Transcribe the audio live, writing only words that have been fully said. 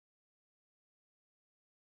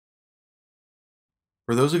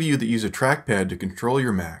For those of you that use a trackpad to control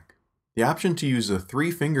your Mac, the option to use a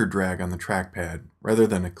 3-finger drag on the trackpad rather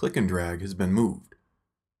than a click and drag has been moved.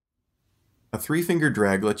 A 3-finger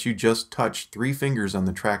drag lets you just touch 3 fingers on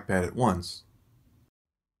the trackpad at once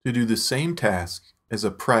to do the same task as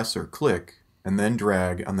a press or click and then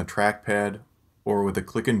drag on the trackpad or with a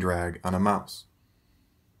click and drag on a mouse.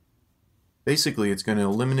 Basically, it's going to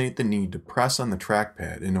eliminate the need to press on the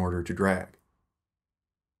trackpad in order to drag.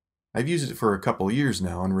 I've used it for a couple years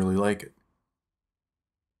now and really like it.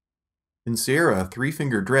 In Sierra, a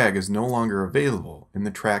 3-finger drag is no longer available in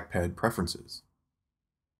the trackpad preferences.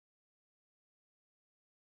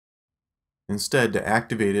 Instead, to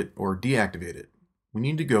activate it or deactivate it, we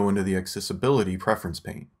need to go into the Accessibility preference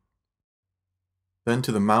pane, then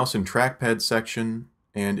to the Mouse and Trackpad section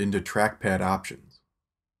and into Trackpad Options.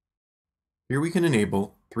 Here we can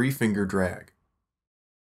enable 3-finger drag.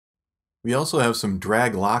 We also have some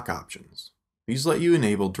drag lock options. These let you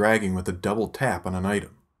enable dragging with a double tap on an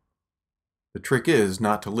item. The trick is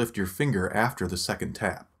not to lift your finger after the second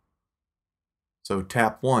tap. So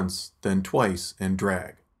tap once, then twice, and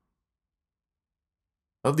drag.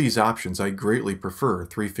 Of these options, I greatly prefer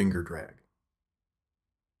 3-finger drag.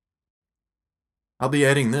 I'll be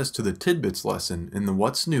adding this to the tidbits lesson in the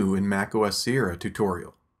What's New in macOS Sierra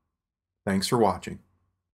tutorial. Thanks for watching.